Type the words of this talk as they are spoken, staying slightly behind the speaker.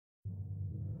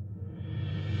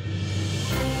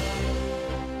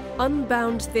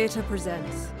Unbound Theatre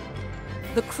presents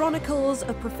The Chronicles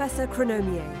of Professor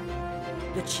Chronomier,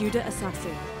 the Tudor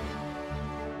Assassin.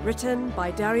 Written by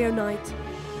Dario Knight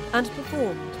and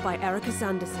performed by Erika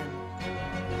Sanderson.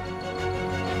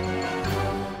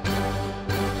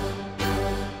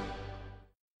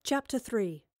 Chapter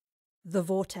 3. The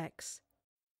Vortex.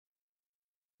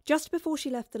 Just before she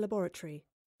left the laboratory,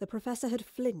 the professor had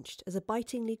flinched as a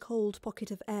bitingly cold pocket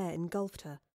of air engulfed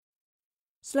her.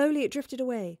 Slowly it drifted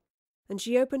away, and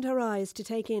she opened her eyes to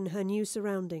take in her new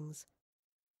surroundings.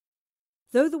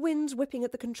 Though the winds whipping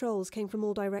at the controls came from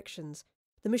all directions,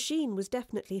 the machine was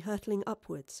definitely hurtling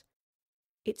upwards.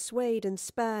 It swayed and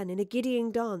span in a giddying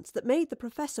dance that made the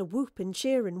professor whoop and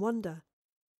cheer in wonder.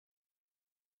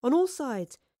 On all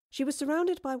sides, she was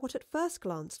surrounded by what at first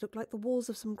glance looked like the walls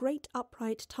of some great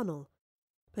upright tunnel,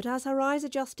 but as her eyes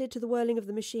adjusted to the whirling of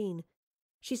the machine,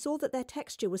 she saw that their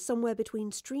texture was somewhere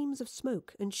between streams of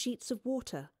smoke and sheets of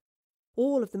water,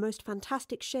 all of the most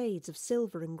fantastic shades of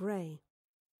silver and grey.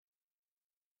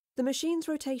 The machine's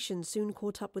rotation soon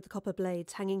caught up with the copper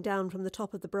blades hanging down from the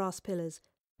top of the brass pillars,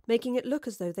 making it look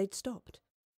as though they'd stopped.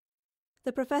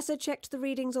 The professor checked the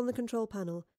readings on the control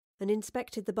panel and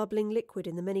inspected the bubbling liquid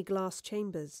in the many glass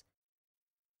chambers.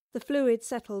 The fluid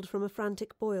settled from a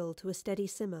frantic boil to a steady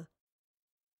simmer.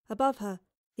 Above her,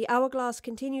 the hourglass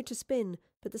continued to spin,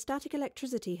 but the static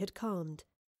electricity had calmed.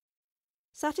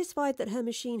 Satisfied that her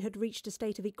machine had reached a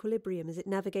state of equilibrium as it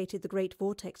navigated the great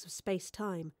vortex of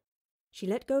space-time, she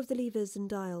let go of the levers and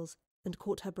dials and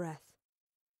caught her breath.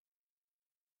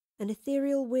 An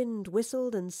ethereal wind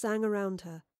whistled and sang around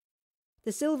her.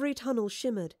 The silvery tunnel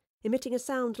shimmered, emitting a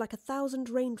sound like 1,000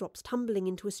 raindrops tumbling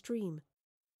into a stream.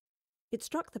 It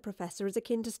struck the professor as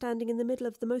akin to standing in the middle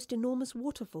of the most enormous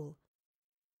waterfall.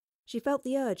 She felt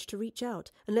the urge to reach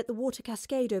out and let the water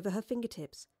cascade over her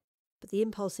fingertips, but the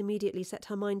impulse immediately set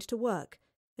her mind to work,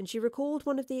 and she recalled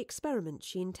one of the experiments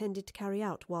she intended to carry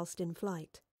out whilst in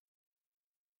flight.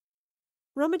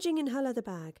 Rummaging in her leather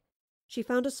bag, she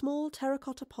found a small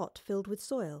terracotta pot filled with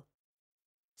soil.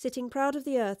 Sitting proud of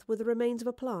the earth were the remains of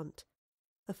a plant,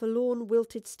 a forlorn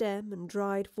wilted stem and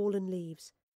dried fallen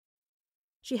leaves.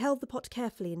 She held the pot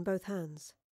carefully in both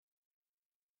hands.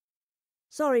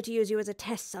 "Sorry to use you as a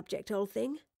test subject, old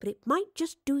thing, but it might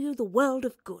just do you the world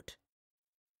of good."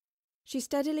 She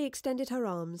steadily extended her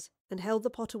arms and held the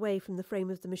pot away from the frame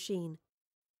of the machine.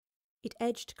 It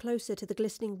edged closer to the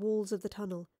glistening walls of the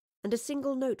tunnel, and a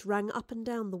single note rang up and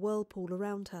down the whirlpool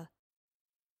around her.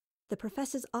 The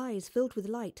professor's eyes filled with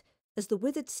light as the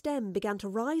withered stem began to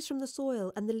rise from the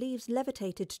soil and the leaves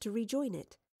levitated to rejoin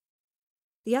it.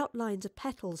 The outlines of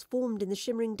petals formed in the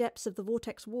shimmering depths of the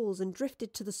vortex walls and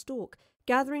drifted to the stalk,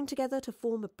 gathering together to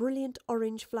form a brilliant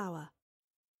orange flower.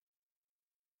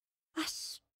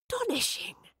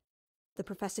 "Astonishing!" the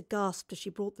professor gasped as she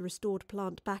brought the restored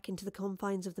plant back into the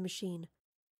confines of the machine.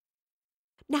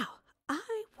 "Now,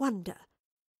 I wonder—"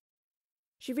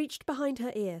 She reached behind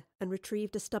her ear and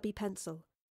retrieved a stubby pencil.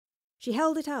 She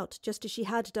held it out just as she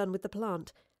had done with the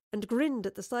plant, and grinned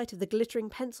at the sight of the glittering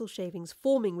pencil shavings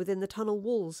forming within the tunnel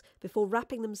walls before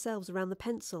wrapping themselves around the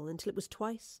pencil until it was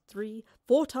 2, 3,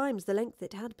 4 times the length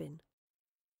it had been.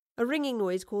 A ringing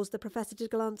noise caused the professor to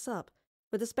glance up,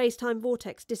 where the space-time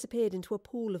vortex disappeared into a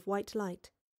pool of white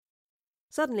light.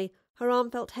 Suddenly, her arm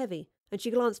felt heavy, and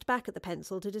she glanced back at the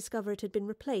pencil to discover it had been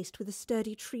replaced with a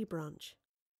sturdy tree branch.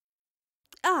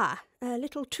 "Ah, a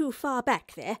little too far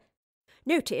back there.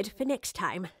 Noted for next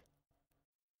time."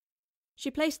 She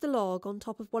placed the log on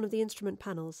top of one of the instrument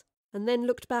panels, and then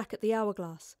looked back at the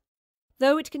hourglass.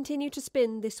 Though it continued to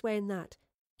spin this way and that,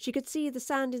 she could see the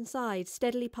sand inside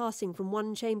steadily passing from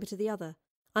one chamber to the other,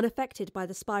 unaffected by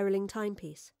the spiralling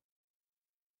timepiece.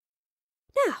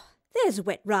 "Now, there's a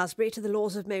wet raspberry to the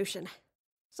laws of motion.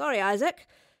 Sorry, Isaac.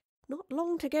 Not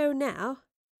long to go now.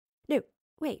 No,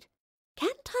 wait.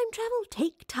 Can time travel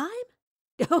take time?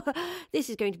 Oh, this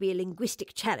is going to be a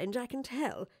linguistic challenge, I can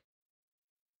tell."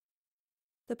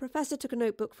 The professor took a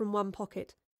notebook from one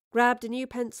pocket, grabbed a new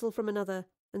pencil from another,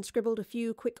 and scribbled a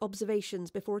few quick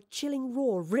observations before a chilling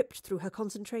roar ripped through her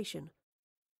concentration.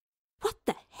 "What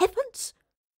the heavens!"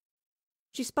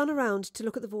 She spun around to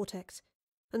look at the vortex,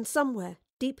 and somewhere,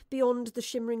 deep beyond the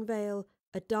shimmering veil,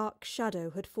 a dark shadow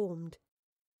had formed.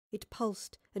 It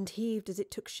pulsed and heaved as it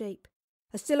took shape,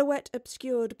 a silhouette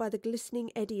obscured by the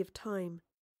glistening eddy of time.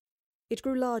 It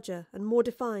grew larger and more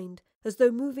defined, as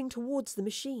though moving towards the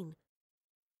machine.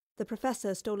 The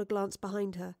professor stole a glance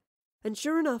behind her, and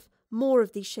sure enough, more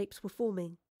of these shapes were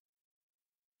forming.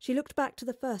 She looked back to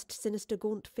the first sinister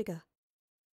gaunt figure.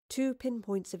 2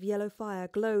 pinpoints of yellow fire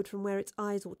glowed from where its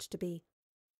eyes ought to be,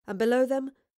 and below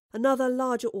them another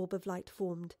larger orb of light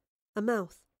formed, a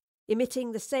mouth,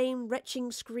 emitting the same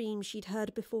retching scream she'd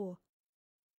heard before.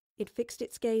 It fixed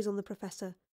its gaze on the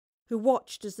Professor, who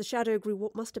watched as the shadow grew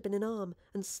what must have been an arm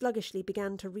and sluggishly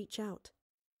began to reach out.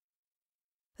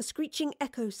 A screeching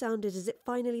echo sounded as it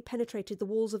finally penetrated the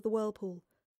walls of the whirlpool,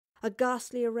 a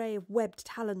ghastly array of webbed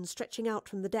talons stretching out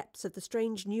from the depths of the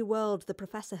strange new world the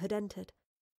Professor had entered.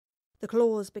 The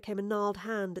claws became a gnarled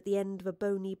hand at the end of a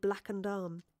bony, blackened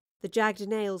arm. The jagged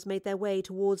nails made their way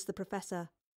towards the Professor.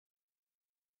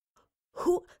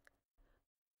 Who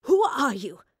are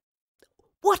you?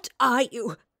 What are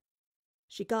you?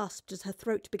 She gasped as her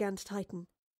throat began to tighten.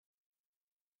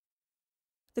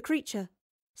 The creature,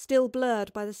 still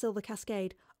blurred by the silver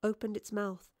cascade, opened its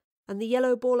mouth, and the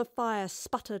yellow ball of fire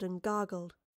sputtered and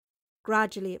gargled.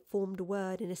 Gradually it formed a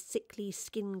word in a sickly,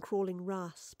 skin-crawling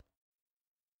rasp.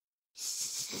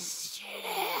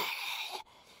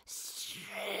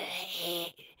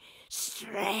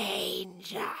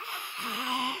 Stranger.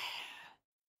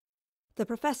 The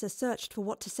Professor searched for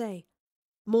what to say.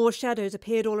 More shadows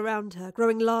appeared all around her,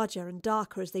 growing larger and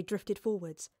darker as they drifted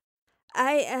forwards.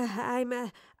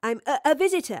 I'm a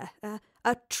visitor,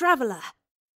 a traveller.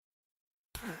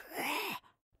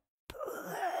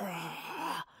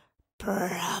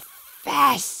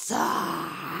 Professor!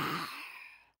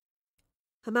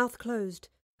 Her mouth closed,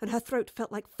 and her throat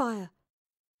felt like fire.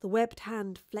 The webbed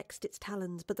hand flexed its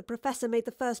talons, but the Professor made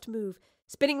the first move,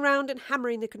 spinning round and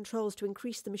hammering the controls to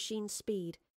increase the machine's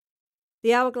speed.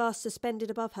 The hourglass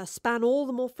suspended above her span all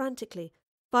the more frantically,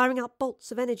 firing out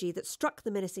bolts of energy that struck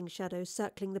the menacing shadows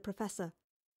circling the Professor.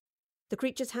 The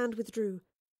creature's hand withdrew,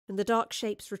 and the dark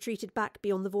shapes retreated back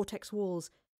beyond the vortex walls,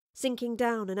 sinking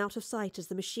down and out of sight as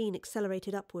the machine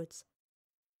accelerated upwards.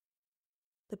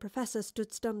 The Professor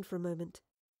stood stunned for a moment,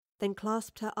 then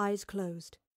clasped her eyes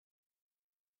closed.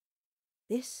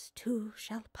 "This too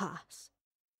shall pass,"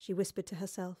 she whispered to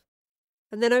herself,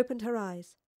 and then opened her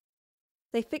eyes.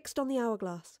 They fixed on the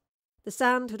hourglass. The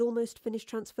sand had almost finished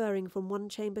transferring from one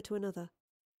chamber to another.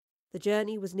 The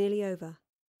journey was nearly over.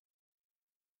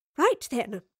 "Right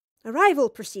then, arrival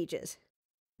procedures.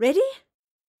 Ready?"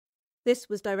 This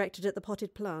was directed at the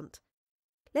potted plant.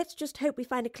 "Let's just hope we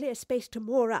find a clear space to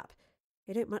moor up.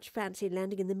 I don't much fancy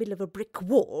landing in the middle of a brick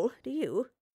wall, do you?"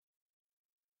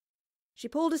 She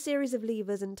pulled a series of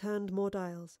levers and turned more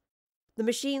dials. The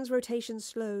machine's rotation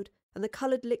slowed, and the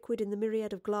coloured liquid in the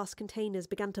myriad of glass containers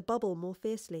began to bubble more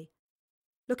fiercely.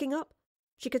 Looking up,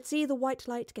 she could see the white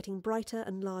light getting brighter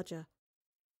and larger.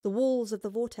 The walls of the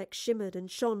vortex shimmered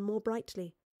and shone more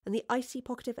brightly, and the icy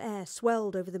pocket of air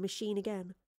swelled over the machine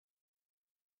again.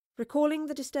 Recalling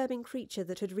the disturbing creature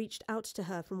that had reached out to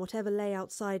her from whatever lay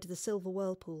outside the silver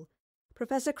whirlpool,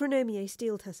 Professor Chronomier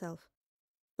steeled herself.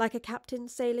 Like a captain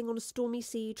sailing on a stormy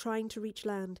sea trying to reach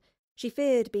land, she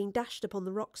feared being dashed upon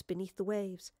the rocks beneath the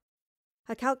waves.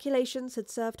 Her calculations had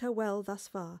served her well thus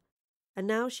far, and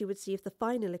now she would see if the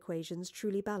final equations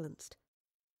truly balanced.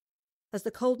 As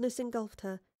the coldness engulfed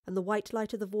her and the white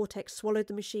light of the vortex swallowed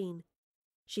the machine,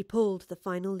 she pulled the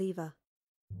final lever.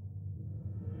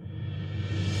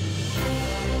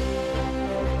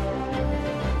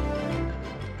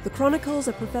 The Chronicles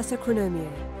of Professor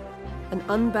Chronomier, an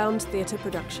Unbound Theatre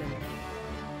production.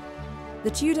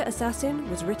 The Tudor Assassin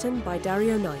was written by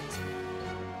Dario.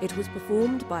 It was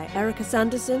performed by Erika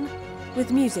Sanderson,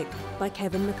 with music by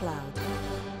Kevin MacLeod.